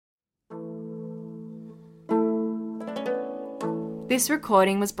This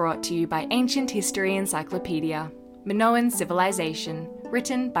recording was brought to you by Ancient History Encyclopedia, Minoan Civilization,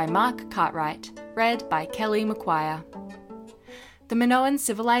 written by Mark Cartwright, read by Kelly McQuire. The Minoan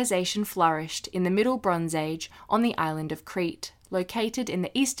Civilization flourished in the Middle Bronze Age on the island of Crete, located in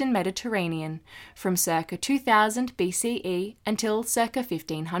the eastern Mediterranean, from circa 2000 BCE until circa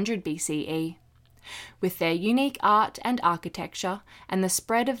 1500 BCE. With their unique art and architecture and the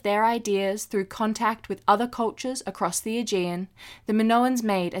spread of their ideas through contact with other cultures across the Aegean, the Minoans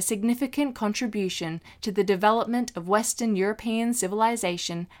made a significant contribution to the development of Western European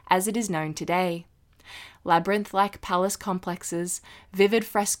civilization as it is known today. Labyrinth-like palace complexes, vivid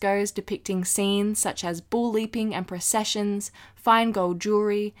frescoes depicting scenes such as bull leaping and processions, fine gold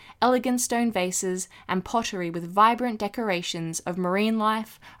jewelry, elegant stone vases, and pottery with vibrant decorations of marine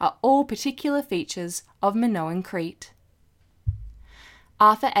life are all particular features of Minoan Crete.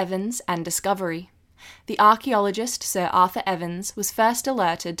 Arthur Evans and discovery. The archaeologist Sir Arthur Evans was first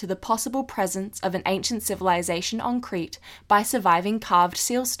alerted to the possible presence of an ancient civilization on Crete by surviving carved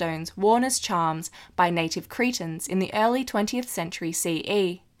seal stones worn as charms by native Cretans in the early 20th century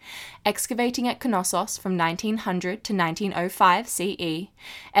CE. Excavating at Knossos from 1900 to 1905 CE,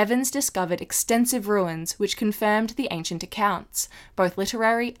 Evans discovered extensive ruins which confirmed the ancient accounts, both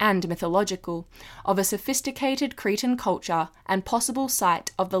literary and mythological, of a sophisticated Cretan culture and possible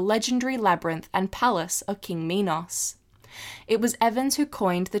site of the legendary labyrinth and palace of King Minos. It was Evans who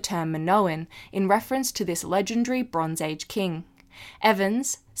coined the term Minoan in reference to this legendary Bronze Age king.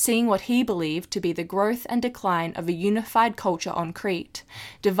 Evans, seeing what he believed to be the growth and decline of a unified culture on Crete,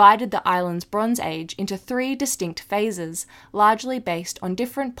 divided the island's Bronze Age into three distinct phases, largely based on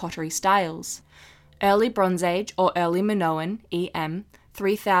different pottery styles. Early Bronze Age or Early Minoan, EM,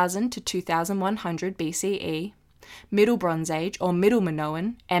 3000 to 2100 BCE, Middle Bronze Age or Middle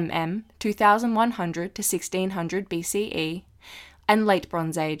Minoan, MM, 2100 to 1600 BCE, and Late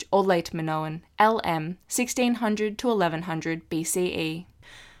Bronze Age or Late Minoan, LM, 1600 to 1100 BCE.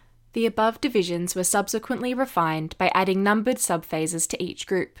 The above divisions were subsequently refined by adding numbered subphases to each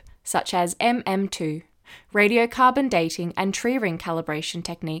group, such as MM2. Radiocarbon dating and tree ring calibration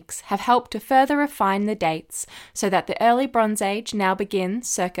techniques have helped to further refine the dates so that the Early Bronze Age now begins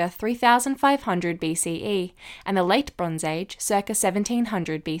circa 3500 BCE and the Late Bronze Age circa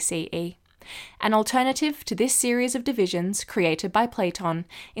 1700 BCE. An alternative to this series of divisions created by Platon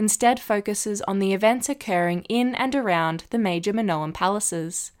instead focuses on the events occurring in and around the major Minoan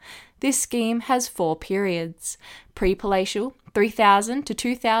palaces. This scheme has four periods: pre-palatial, 3000 to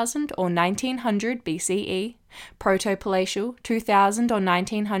 2000 or 1900 BCE, proto-palatial, 2000 or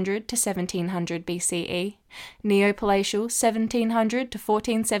 1900 to 1700 BCE, neo-palatial, 1700 to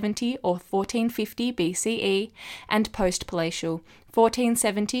 1470 or 1450 BCE, and post-palatial,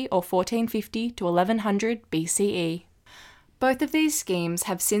 1470 or 1450 to 1100 BCE. Both of these schemes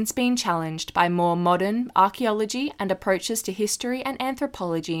have since been challenged by more modern archaeology and approaches to history and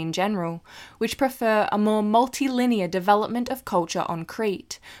anthropology in general, which prefer a more multilinear development of culture on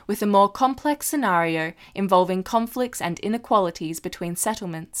Crete, with a more complex scenario involving conflicts and inequalities between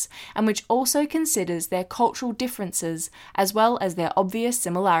settlements, and which also considers their cultural differences as well as their obvious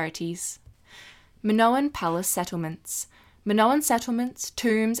similarities. Minoan palace settlements. Minoan settlements,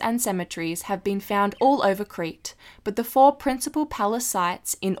 tombs, and cemeteries have been found all over Crete, but the four principal palace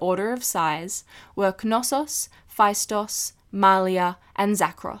sites, in order of size, were Knossos, Phaistos, Malia, and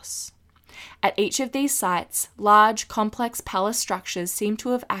Zakros. At each of these sites, large, complex palace structures seem to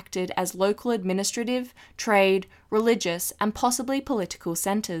have acted as local administrative, trade, religious, and possibly political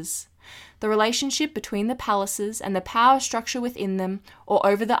centres. The relationship between the palaces and the power structure within them, or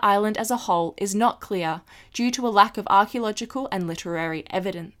over the island as a whole, is not clear due to a lack of archaeological and literary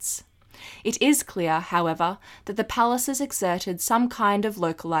evidence. It is clear, however, that the palaces exerted some kind of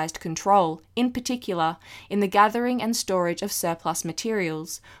localized control, in particular in the gathering and storage of surplus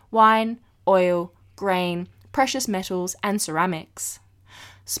materials: wine, oil, grain, precious metals, and ceramics.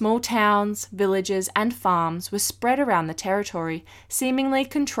 Small towns, villages, and farms were spread around the territory, seemingly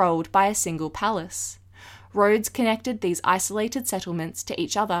controlled by a single palace. Roads connected these isolated settlements to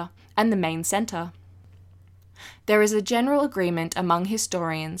each other and the main centre. There is a general agreement among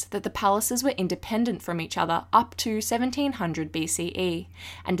historians that the palaces were independent from each other up to 1700 BCE,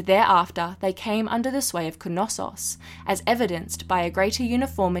 and thereafter they came under the sway of Knossos, as evidenced by a greater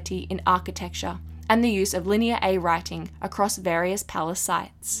uniformity in architecture and the use of linear A writing across various palace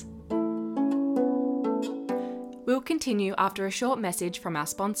sites. We'll continue after a short message from our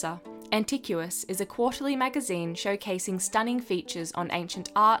sponsor. Antiquus is a quarterly magazine showcasing stunning features on ancient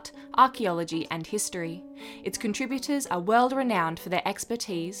art, archaeology, and history. Its contributors are world-renowned for their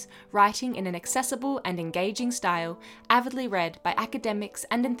expertise, writing in an accessible and engaging style, avidly read by academics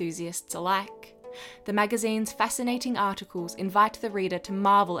and enthusiasts alike. The magazine's fascinating articles invite the reader to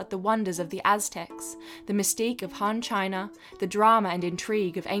marvel at the wonders of the Aztecs, the mystique of Han China, the drama and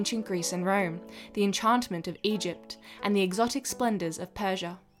intrigue of ancient Greece and Rome, the enchantment of Egypt, and the exotic splendors of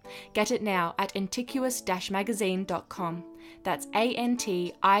Persia. Get it now at antiquus-magazine.com. That's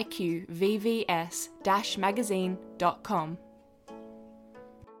antiquvvs-magazine.com.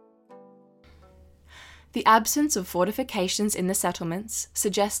 The absence of fortifications in the settlements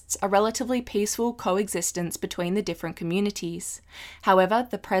suggests a relatively peaceful coexistence between the different communities. However,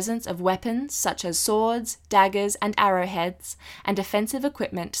 the presence of weapons such as swords, daggers, and arrowheads, and defensive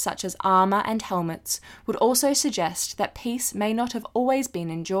equipment such as armour and helmets would also suggest that peace may not have always been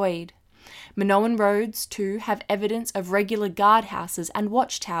enjoyed. Minoan roads, too, have evidence of regular guardhouses and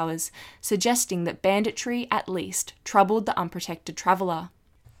watchtowers, suggesting that banditry, at least, troubled the unprotected traveller.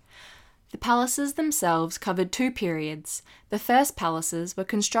 The palaces themselves covered two periods. The first palaces were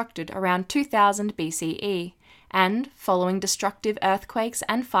constructed around 2000 BCE and, following destructive earthquakes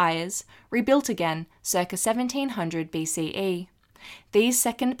and fires, rebuilt again circa 1700 BCE. These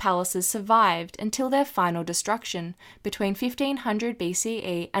second palaces survived until their final destruction between 1500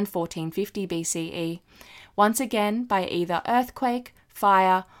 BCE and 1450 BCE, once again by either earthquake,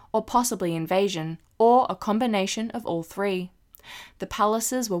 fire, or possibly invasion, or a combination of all three. The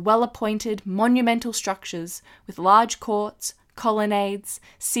palaces were well-appointed, monumental structures with large courts, colonnades,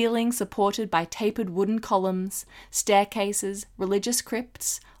 ceilings supported by tapered wooden columns, staircases, religious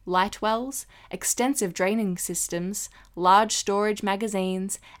crypts, light wells, extensive draining systems, large storage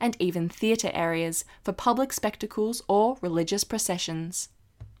magazines, and even theatre areas for public spectacles or religious processions.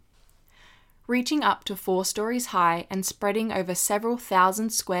 Reaching up to 4 stories high and spreading over several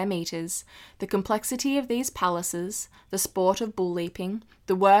thousand square metres, the complexity of these palaces, the sport of bull leaping,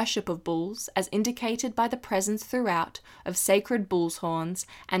 the worship of bulls, as indicated by the presence throughout of sacred bull's horns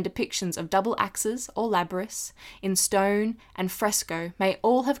and depictions of double axes or labyrinths, in stone and fresco, may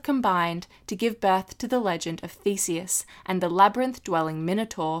all have combined to give birth to the legend of Theseus and the labyrinth-dwelling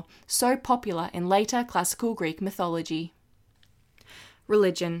Minotaur, so popular in later classical Greek mythology.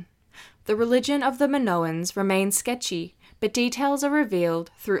 Religion. The religion of the Minoans remains sketchy, but details are revealed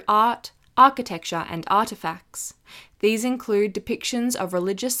through art, architecture, and artifacts. These include depictions of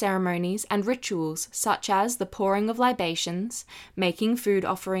religious ceremonies and rituals such as the pouring of libations, making food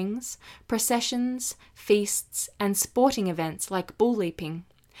offerings, processions, feasts, and sporting events like bull leaping.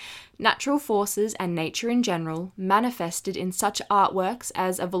 Natural forces and nature in general, manifested in such artworks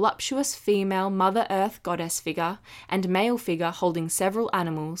as a voluptuous female Mother Earth goddess figure and male figure holding several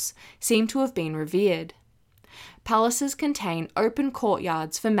animals, seem to have been revered. Palaces contain open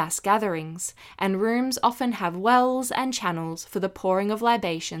courtyards for mass gatherings, and rooms often have wells and channels for the pouring of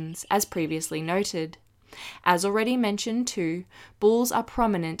libations, as previously noted. As already mentioned too, bulls are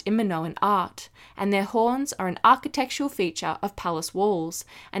prominent in Minoan art, and their horns are an architectural feature of palace walls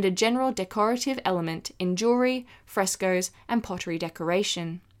and a general decorative element in jewellery, frescoes, and pottery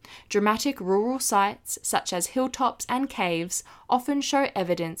decoration. Dramatic rural sites, such as hilltops and caves, often show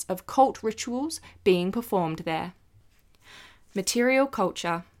evidence of cult rituals being performed there. Material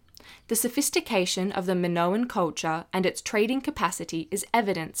culture. The sophistication of the Minoan culture and its trading capacity is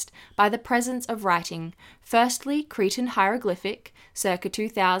evidenced by the presence of writing, firstly Cretan hieroglyphic, circa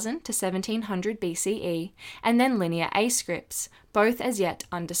 2000 to 1700 BCE, and then linear A scripts, both as yet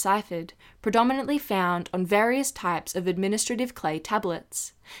undeciphered, predominantly found on various types of administrative clay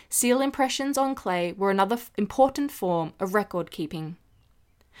tablets. Seal impressions on clay were another important form of record keeping.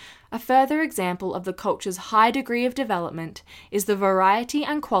 A further example of the culture's high degree of development is the variety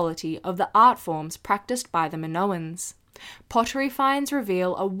and quality of the art forms practiced by the Minoans. Pottery finds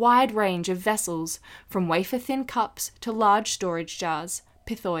reveal a wide range of vessels, from wafer-thin cups to large storage jars,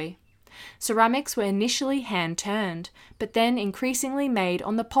 pithoi. Ceramics were initially hand-turned, but then increasingly made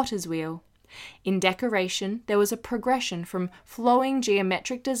on the potter's wheel. In decoration, there was a progression from flowing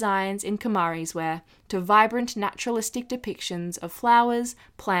geometric designs in Kamari's ware to vibrant naturalistic depictions of flowers,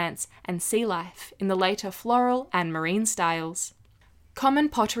 plants, and sea life in the later floral and marine styles. Common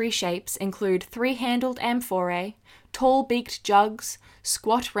pottery shapes include 3-handled amphorae, tall beaked jugs,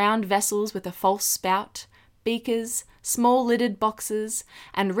 squat round vessels with a false spout, beakers, small lidded boxes,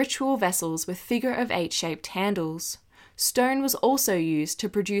 and ritual vessels with figure-of-8 shaped handles. Stone was also used to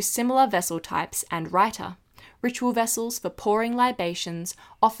produce similar vessel types and writer, ritual vessels for pouring libations,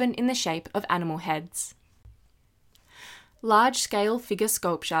 often in the shape of animal heads. Large-scale figure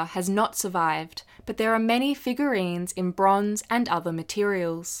sculpture has not survived, but there are many figurines in bronze and other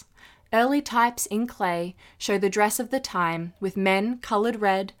materials. Early types in clay show the dress of the time, with men coloured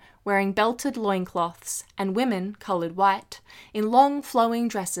red, wearing belted loincloths, and women coloured white, in long flowing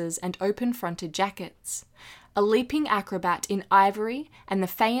dresses and open-fronted jackets. A leaping acrobat in ivory and the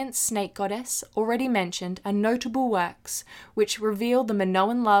faience snake goddess, already mentioned, are notable works which reveal the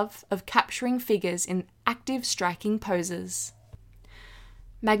Minoan love of capturing figures in active striking poses.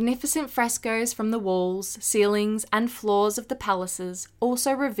 Magnificent frescoes from the walls, ceilings, and floors of the palaces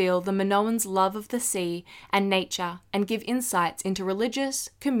also reveal the Minoans' love of the sea and nature and give insights into religious,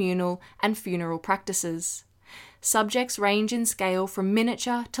 communal, and funeral practices. Subjects range in scale from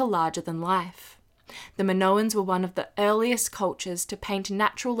miniature to larger than life. The Minoans were one of the earliest cultures to paint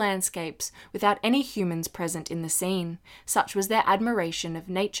natural landscapes without any humans present in the scene. Such was their admiration of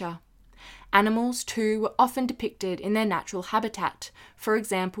nature. Animals, too, were often depicted in their natural habitat, for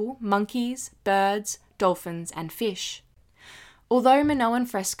example, monkeys, birds, dolphins, and fish. Although Minoan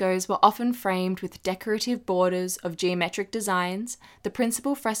frescoes were often framed with decorative borders of geometric designs, the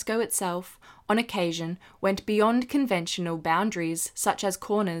principal fresco itself, on occasion, went beyond conventional boundaries, such as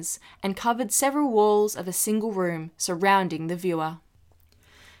corners, and covered several walls of a single room surrounding the viewer.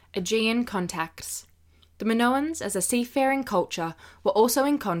 Aegean contacts. The Minoans, as a seafaring culture, were also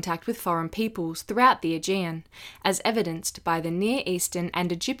in contact with foreign peoples throughout the Aegean, as evidenced by the Near Eastern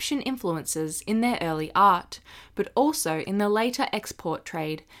and Egyptian influences in their early art, but also in the later export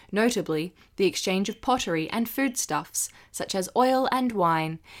trade, notably the exchange of pottery and foodstuffs, such as oil and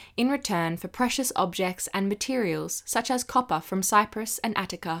wine, in return for precious objects and materials such as copper from Cyprus and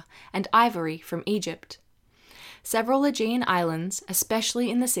Attica, and ivory from Egypt. Several Aegean islands, especially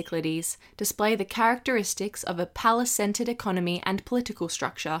in the Cyclades, display the characteristics of a palace-centered economy and political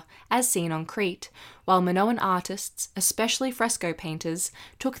structure, as seen on Crete, while Minoan artists, especially fresco painters,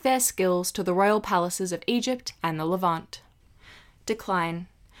 took their skills to the royal palaces of Egypt and the Levant. Decline.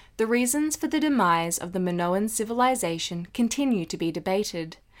 The reasons for the demise of the Minoan civilization continue to be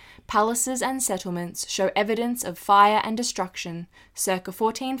debated. Palaces and settlements show evidence of fire and destruction circa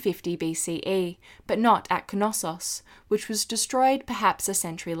 1450 BCE, but not at Knossos, which was destroyed perhaps a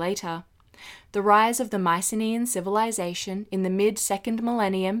century later. The rise of the Mycenaean civilization in the mid-2nd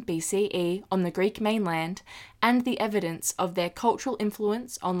millennium BCE on the Greek mainland, and the evidence of their cultural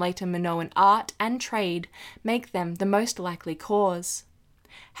influence on later Minoan art and trade make them the most likely cause.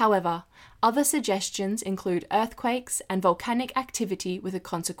 However, other suggestions include earthquakes and volcanic activity with a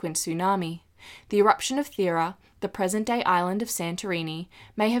consequent tsunami. The eruption of Thera, the present-day island of Santorini,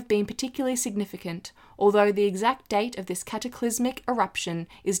 may have been particularly significant, although the exact date of this cataclysmic eruption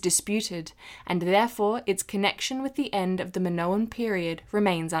is disputed, and therefore its connection with the end of the Minoan period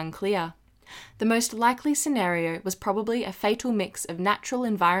remains unclear. The most likely scenario was probably a fatal mix of natural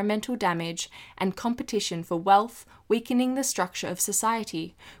environmental damage and competition for wealth, weakening the structure of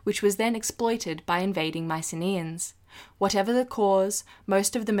society, which was then exploited by invading Mycenaeans. Whatever the cause,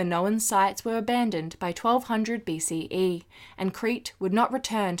 most of the Minoan sites were abandoned by 1200 BCE, and Crete would not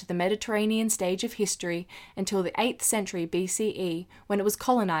return to the Mediterranean stage of history until the 8th century BCE, when it was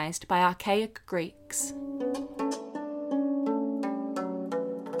colonized by archaic Greeks.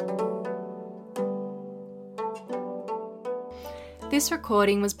 This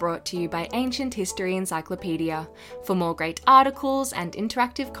recording was brought to you by Ancient History Encyclopedia. For more great articles and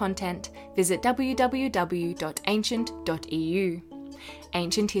interactive content, visit www.ancient.eu.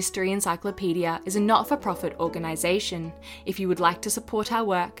 Ancient History Encyclopedia is a not-for-profit organisation. If you would like to support our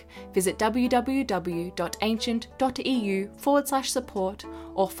work, visit www.ancient.eu/support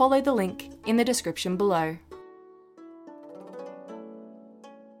or follow the link in the description below.